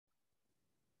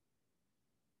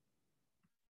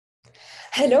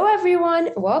Hello,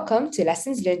 everyone. Welcome to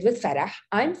Lessons Learned with Farah.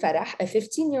 I'm Farah, a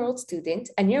 15-year-old student,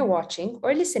 and you're watching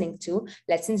or listening to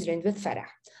Lessons Learned with Farah,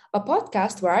 a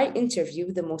podcast where I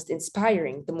interview the most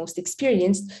inspiring, the most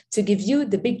experienced to give you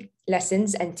the big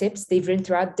lessons and tips they've learned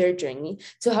throughout their journey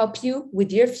to help you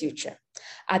with your future.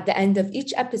 At the end of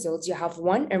each episode, you have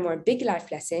one or more big life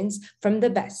lessons from the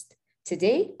best.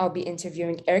 Today, I'll be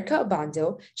interviewing Erica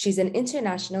Obando. She's an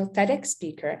international TEDx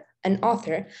speaker, an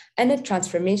author, and a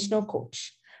transformational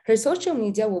coach. Her social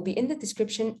media will be in the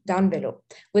description down below.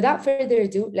 Without further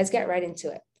ado, let's get right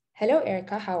into it. Hello,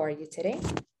 Erica. How are you today?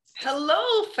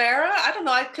 Hello, Farah. I don't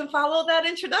know. I can follow that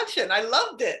introduction. I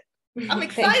loved it. I'm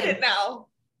excited now.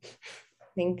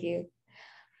 Thank you.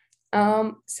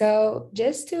 So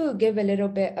just to give a little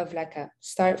bit of like a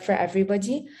start for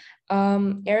everybody,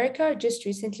 Erica just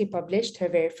recently published her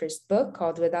very first book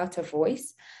called Without a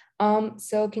Voice.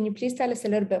 So can you please tell us a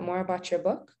little bit more about your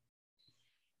book?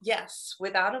 Yes,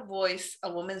 Without a Voice,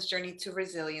 A Woman's Journey to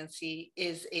Resiliency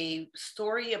is a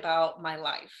story about my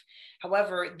life.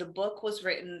 However, the book was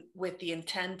written with the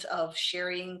intent of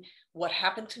sharing what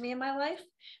happened to me in my life,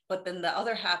 but then the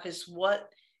other half is what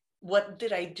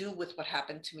did I do with what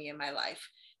happened to me in my life?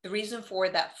 The reason for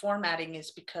that formatting is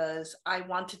because I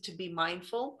wanted to be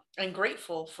mindful and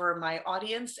grateful for my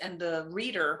audience and the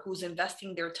reader who's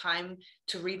investing their time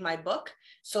to read my book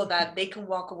so that they can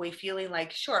walk away feeling like,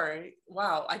 sure,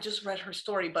 wow, I just read her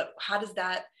story, but how does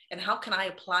that and how can I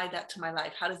apply that to my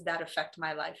life? How does that affect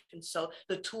my life? And so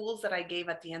the tools that I gave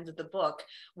at the end of the book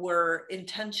were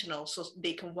intentional so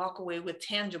they can walk away with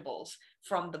tangibles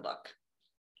from the book.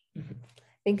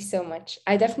 Thank you so much.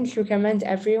 I definitely recommend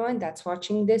everyone that's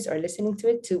watching this or listening to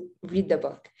it to read the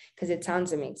book because it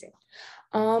sounds amazing.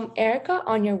 Erica,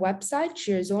 on your website,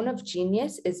 your zone of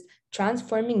genius is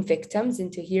transforming victims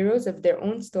into heroes of their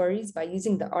own stories by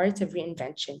using the art of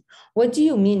reinvention. What do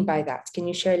you mean by that? Can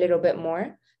you share a little bit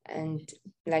more and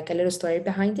like a little story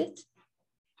behind it?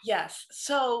 Yes.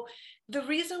 So the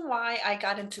reason why I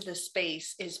got into this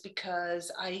space is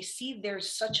because I see there's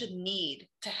such a need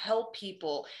to help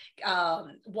people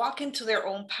walk into their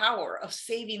own power of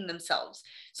saving themselves.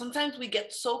 Sometimes we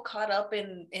get so caught up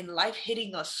in life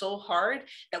hitting us so hard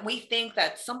that we think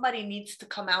that somebody needs to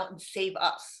come out and save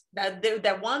us,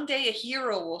 that one day a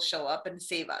hero will show up and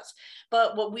save us.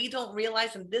 But what we don't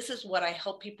realize, and this is what I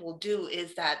help people do,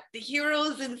 is that the hero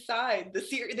is inside, the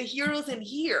hero's in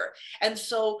here. And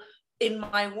so in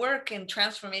my work in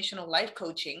transformational life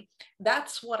coaching,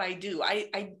 that's what I do.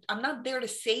 I'm not there to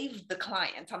save the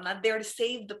client. I'm not there to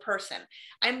save the person.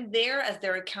 I'm there as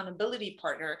their accountability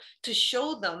partner to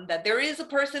show them that there is a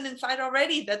person inside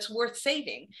already that's worth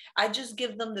saving. I just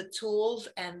give them the tools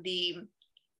and the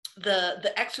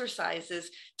exercises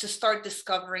to start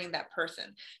discovering that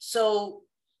person. So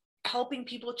helping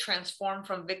people transform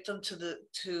from victim to the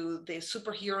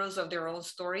superheroes of their own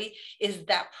story is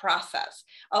that process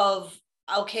of,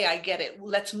 okay, I get it,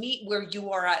 let's meet where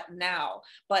you are at now,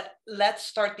 but let's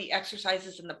start the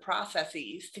exercises and the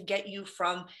processes to get you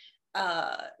from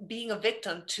being a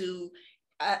victim to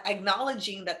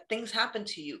acknowledging that things happen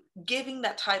to you, giving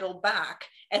that title back,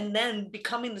 and then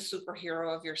becoming the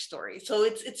superhero of your story. So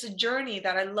it's a journey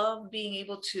that I love being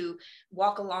able to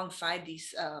walk alongside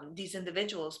these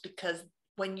individuals, because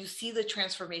when you see the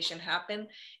transformation happen,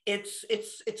 it's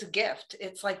a gift.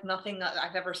 It's like nothing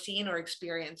I've ever seen or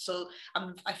experienced. So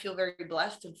I feel very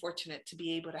blessed and fortunate to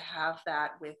be able to have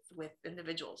that with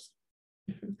individuals.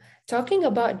 Talking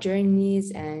about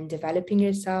journeys and developing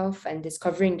yourself and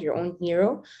discovering your own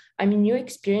hero, I mean, you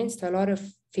experienced a lot of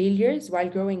failures while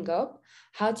growing up.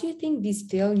 How do you think these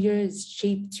failures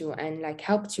shaped you and like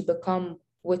helped you become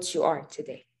what you are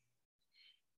today?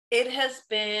 It has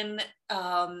been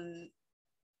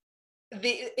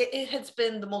it has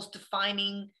been the most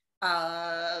defining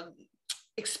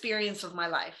experience of my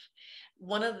life.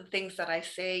 One of the things that I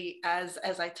say as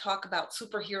I talk about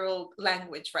superhero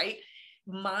language, right?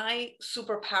 My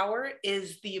superpower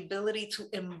is the ability to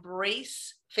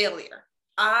embrace failure.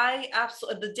 I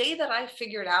absolutely, the day that I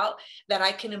figured out that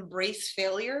I can embrace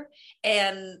failure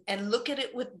and look at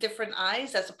it with different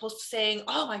eyes, as opposed to saying,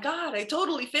 oh my God, I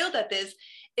totally failed at this,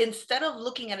 instead of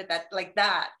looking at it that like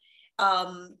that,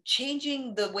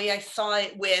 changing the way I saw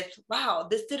it with, wow,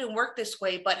 this didn't work this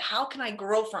way, but how can I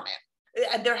grow from it?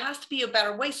 And there has to be a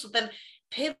better way. So then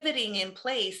pivoting in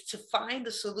place to find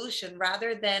the solution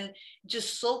rather than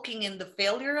just sulking in the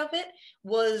failure of it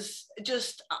was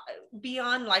just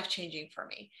beyond life-changing for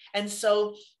me. And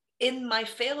so in my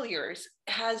failures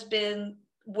has been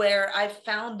where I've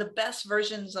found the best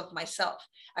versions of myself.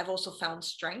 I've also found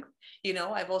strength,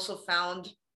 I've also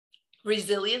found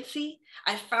resiliency.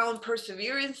 I found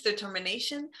perseverance,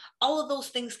 determination. All of those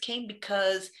things came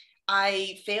because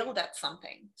I failed at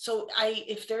something. So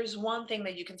if there's one thing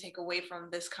that you can take away from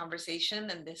this conversation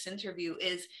and this interview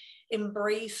is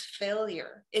embrace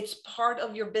failure. It's part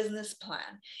of your business plan.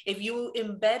 If you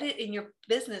embed it in your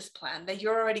business plan that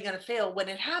you're already going to fail, when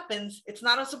it happens, it's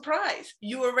not a surprise.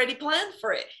 You already planned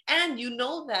for it. And you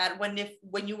know that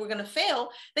when you were going to fail,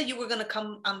 that you were going to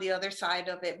come on the other side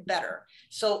of it better.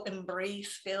 So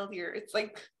embrace failure. It's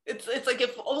like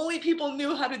if only people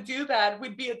knew how to do that,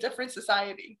 we'd be a different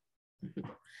society.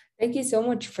 Thank you so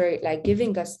much for like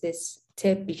giving us this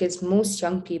tip, because most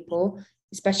young people,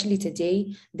 especially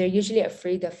today, they're usually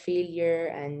afraid of failure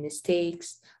and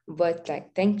mistakes. But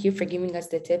like, thank you for giving us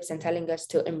the tips and telling us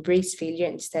to embrace failure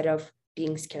instead of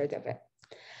being scared of it.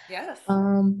 Yes.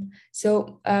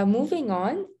 Moving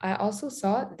on, I also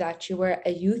saw that you were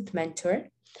a youth mentor.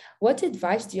 What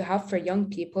advice do you have for young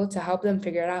people to help them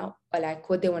figure out like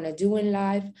what they want to do in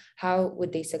life? How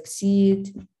would they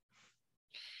succeed?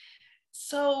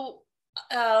 So,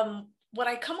 what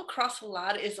I come across a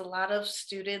lot is a lot of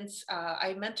students.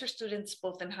 I mentor students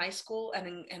both in high school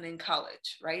and in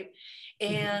college, right?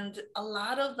 And a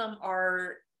lot of them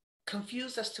are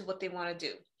confused as to what they want to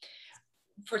do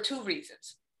for two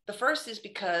reasons. The first is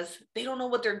because they don't know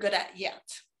what they're good at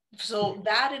yet. So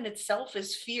that in itself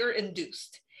is fear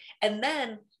induced. And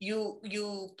then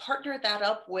you partner that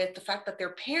up with the fact that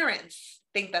their parents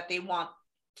think that they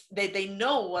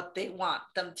know what they want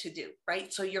them to do,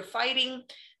 right? So you're fighting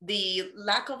the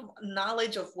lack of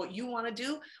knowledge of what you want to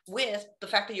do with the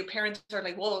fact that your parents are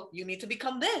like, well, you need to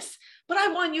become this, but I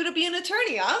want you to be an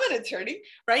attorney. I'm an attorney,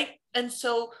 right? And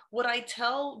so what I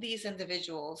tell these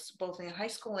individuals, both in high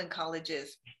school and college,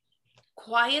 is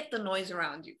quiet the noise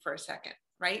around you for a second,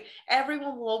 right?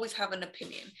 Everyone will always have an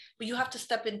opinion, but you have to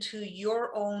step into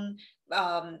your own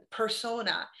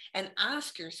persona and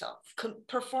ask yourself,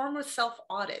 perform a self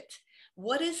audit.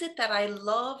 What is it that I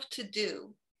love to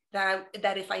do that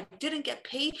if I didn't get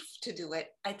paid to do it,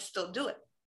 I'd still do it?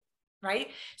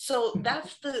 Right? So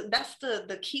that's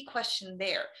the key question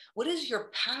there. What is your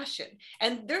passion?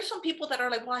 And there's some people that are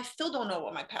like, well, I still don't know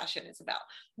what my passion is about.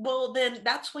 Well, then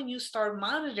that's when you start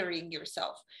monitoring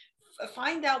yourself.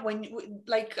 Find out when you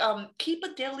keep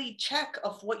a daily check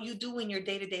of what you do in your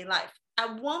day-to-day life.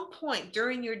 At one point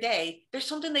during your day, there's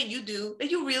something that you do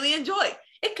that you really enjoy.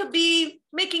 It could be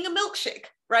making a milkshake,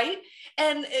 right?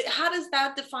 And how does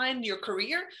that define your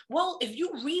career? Well, if you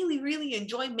really, really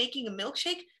enjoy making a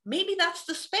milkshake, maybe that's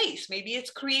the space. Maybe it's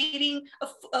creating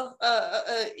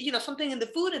something in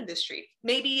the food industry.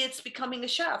 Maybe it's becoming a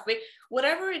chef.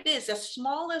 Whatever it is, as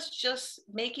small as just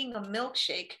making a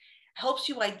milkshake helps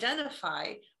you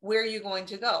identify where you're going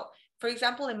to go. For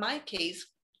example, in my case,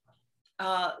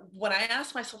 when I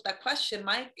asked myself that question,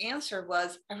 my answer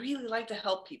was, I really like to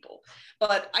help people,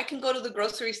 but I can go to the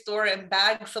grocery store and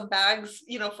bag some bags,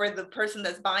 for the person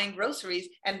that's buying groceries,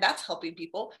 and that's helping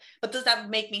people. But does that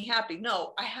make me happy?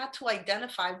 No, I had to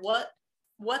identify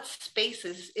what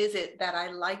spaces is it that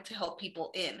I like to help people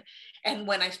in. And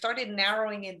when I started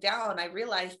narrowing it down, I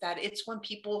realized that it's when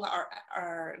people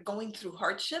are going through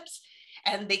hardships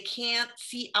and they can't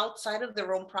see outside of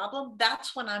their own problem.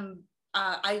 That's when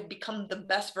I become the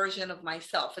best version of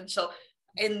myself. And so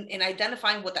in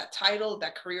identifying what that title,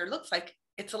 that career looks like,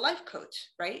 it's a life coach,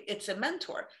 right? It's a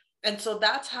mentor. And so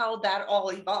that's how that all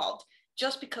evolved.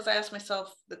 Just because I asked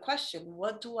myself the question,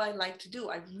 what do I like to do?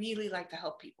 I really like to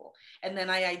help people. And then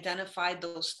I identified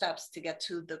those steps to get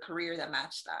to the career that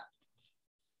matched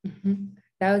that. Mm-hmm.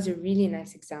 That was a really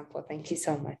nice example. Thank you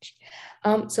so much.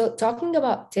 So talking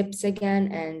about tips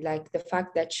again, and like the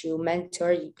fact that you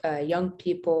mentor young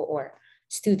people or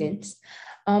students,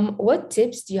 what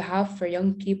tips do you have for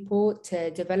young people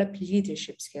to develop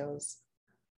leadership skills?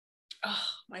 Oh,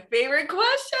 my favorite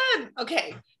question.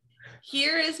 Okay,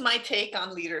 here is my take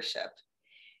on leadership.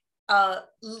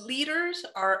 Leaders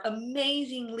are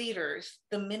amazing leaders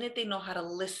the minute they know how to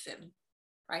listen,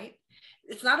 right?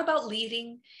 It's not about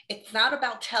leading. It's not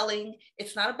about telling.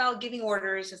 It's not about giving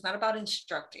orders. It's not about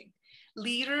instructing.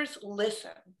 Leaders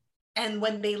listen. And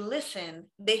when they listen,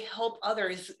 they help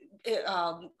others,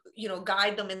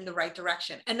 guide them in the right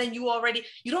direction. And then you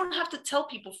don't have to tell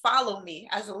people, follow me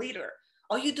as a leader.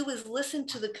 All you do is listen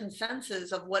to the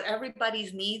consensus of what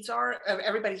everybody's needs are,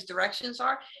 everybody's directions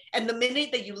are. And the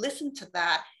minute that you listen to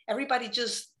that, everybody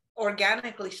just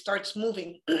organically starts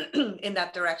moving in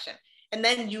that direction. And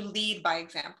then you lead by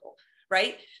example,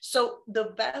 right? So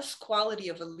the best quality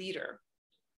of a leader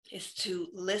is to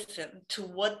listen to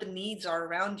what the needs are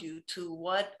around you, to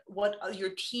what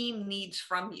your team needs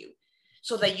from you.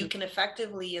 so that you can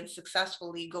effectively and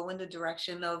successfully go in the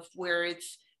direction of where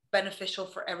it's beneficial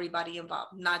for everybody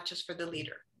involved, not just for the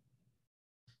leader.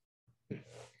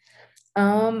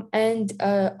 And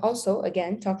also,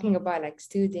 again, talking about like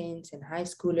students and high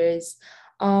schoolers,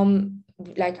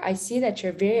 like I see that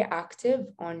you're very active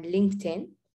on LinkedIn.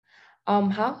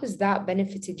 How has that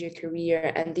benefited your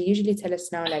career? And they usually tell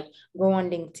us now, like, go on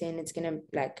LinkedIn, it's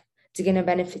gonna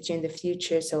benefit you in the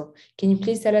future. So can you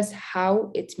please tell us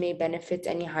how it may benefit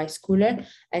any high schooler?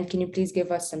 And can you please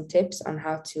give us some tips on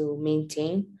how to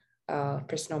maintain a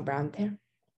personal brand there?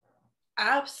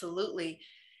 Absolutely.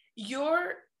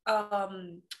 Your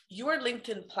your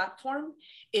LinkedIn platform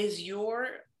is your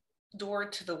door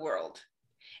to the world.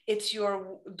 It's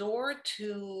your door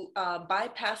to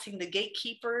bypassing the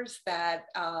gatekeepers that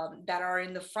are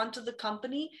in the front of the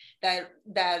company,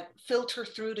 that filter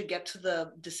through to get to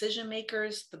the decision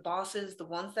makers, the bosses, the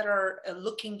ones that are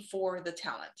looking for the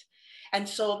talent. And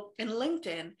so in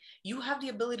LinkedIn, you have the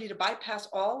ability to bypass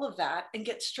all of that and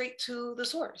get straight to the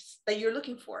source that you're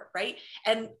looking for, right?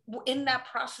 And in that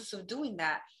process of doing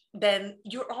that, then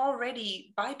you're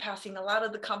already bypassing a lot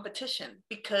of the competition,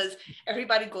 because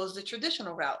everybody goes the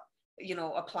traditional route,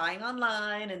 applying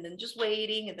online and then just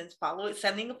waiting and then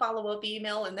sending a follow-up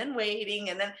email and then waiting.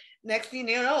 And then next thing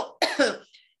you know,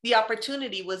 the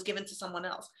opportunity was given to someone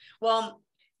else. Well,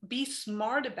 be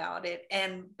smart about it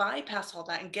and bypass all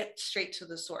that and get straight to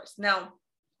the source. Now,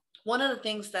 one of the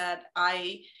things that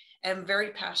I am very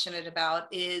passionate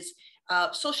about is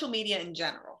social media in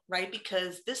general, right?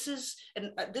 Because this is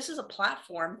a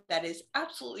platform that is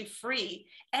absolutely free,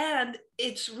 and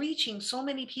it's reaching so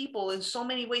many people in so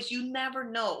many ways. You never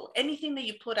know, anything that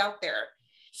you put out there,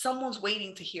 someone's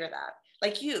waiting to hear that.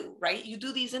 Like you, right? You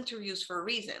do these interviews for a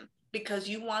reason, because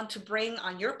you want to bring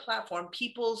on your platform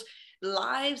people's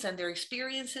lives and their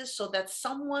experiences, so that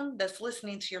someone that's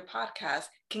listening to your podcast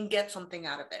can get something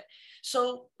out of it.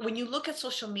 So when you look at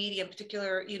social media, in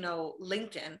particular,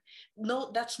 LinkedIn,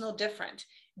 no, that's no different.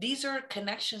 These are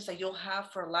connections that you'll have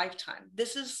for a lifetime.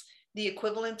 This is the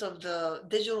equivalent of the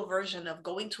digital version of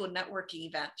going to a networking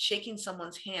event, shaking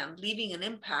someone's hand, leaving an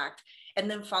impact, and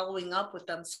then following up with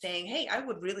them saying, hey, I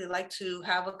would really like to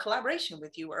have a collaboration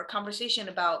with you or a conversation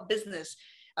about business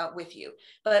with you.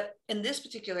 But in this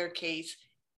particular case,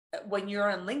 when you're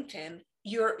on LinkedIn,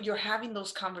 you're having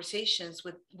those conversations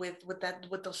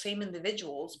with those same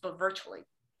individuals, but virtually.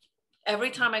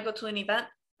 Every time I go to an event,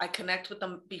 I connect with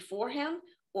them beforehand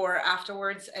or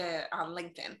afterwards on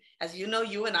LinkedIn. As you know,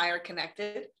 you and I are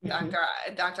connected. Mhm.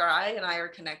 Dr. I and I are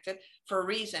connected for a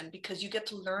reason, because you get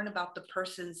to learn about the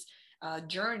person's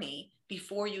journey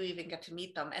before you even get to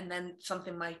meet them, and then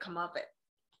something might come of it.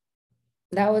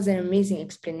 That was an amazing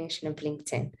explanation of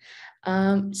LinkedIn.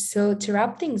 So to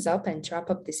wrap things up and to wrap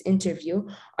up this interview,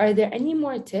 are there any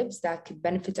more tips that could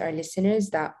benefit our listeners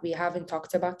that we haven't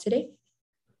talked about today?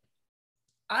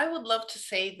 I would love to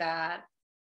say that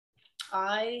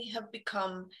I have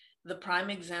become the prime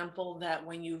example that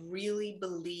when you really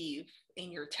believe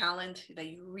in your talent, that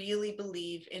you really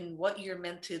believe in what you're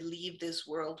meant to leave this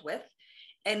world with,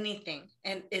 anything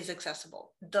and is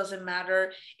accessible. It doesn't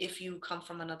matter if you come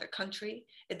from another country.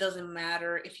 It doesn't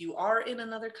matter if you are in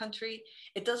another country.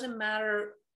 It doesn't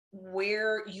matter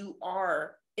where you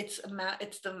are.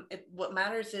 What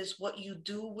matters is what you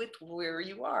do with where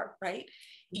you are, right?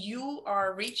 You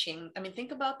are reaching. I mean,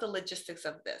 think about the logistics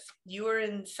of this. You are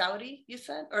in Saudi, you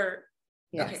said, or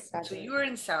okay, Yes, so Saudi you are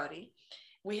Arabia. in Saudi.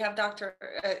 We have Dr.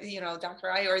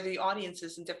 I, or the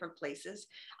audiences in different places.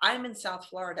 I'm in South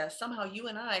Florida. Somehow you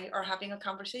and I are having a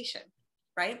conversation,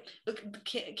 right? Look,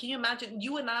 can you imagine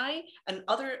you and I and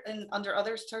under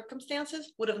other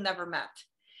circumstances would have never met.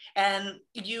 And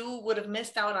you would have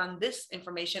missed out on this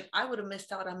information. I would have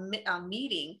missed out on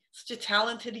meeting such a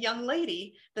talented young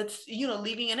lady that's,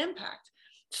 leaving an impact.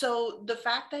 So the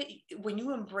fact that when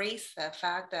you embrace the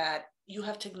fact that you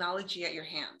have technology at your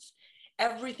hands,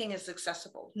 everything is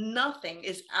accessible, nothing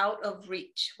is out of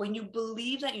reach. When you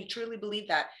believe that, you truly believe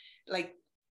that, like,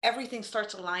 everything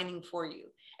starts aligning for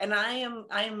you. And I am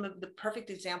the perfect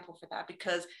example for that,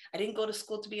 because I didn't go to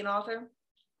school to be an author.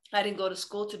 I didn't go to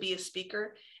school to be a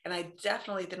speaker, and I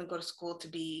definitely didn't go to school to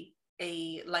be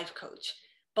a life coach.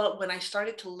 But when I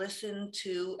started to listen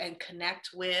to and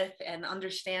connect with and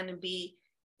understand and be,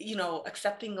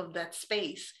 accepting of that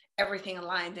space, everything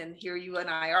aligned. And here you and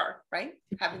I are, right,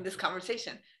 having this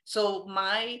conversation. So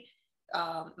my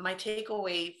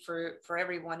takeaway for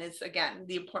everyone is, again,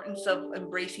 the importance of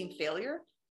embracing failure,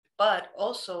 but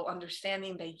also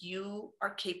understanding that you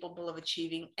are capable of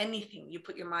achieving anything you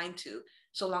put your mind to,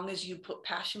 so long as you put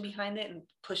passion behind it and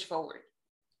push forward.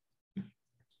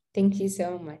 Thank you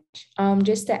so much.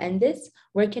 Just to end this,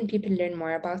 where can people learn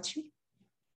more about you?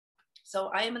 So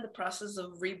I am in the process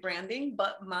of rebranding,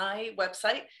 but my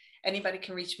website, anybody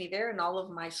can reach me there, and all of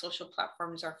my social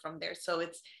platforms are from there. So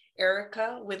it's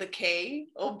Erica with a K,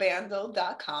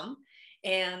 Obando.com.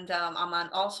 And I'm on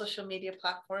all social media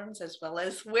platforms as well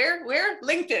as where?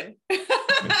 LinkedIn.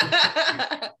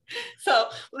 So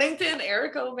LinkedIn,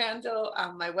 Erica Obando,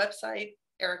 my website,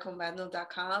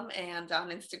 ericaobando.com, and on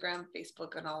Instagram,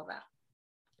 Facebook, and all that.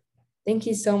 Thank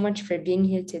you so much for being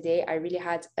here today. I really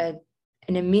had an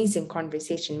amazing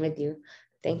conversation with you.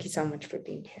 Thank you so much for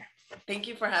being here. Thank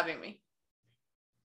you for having me.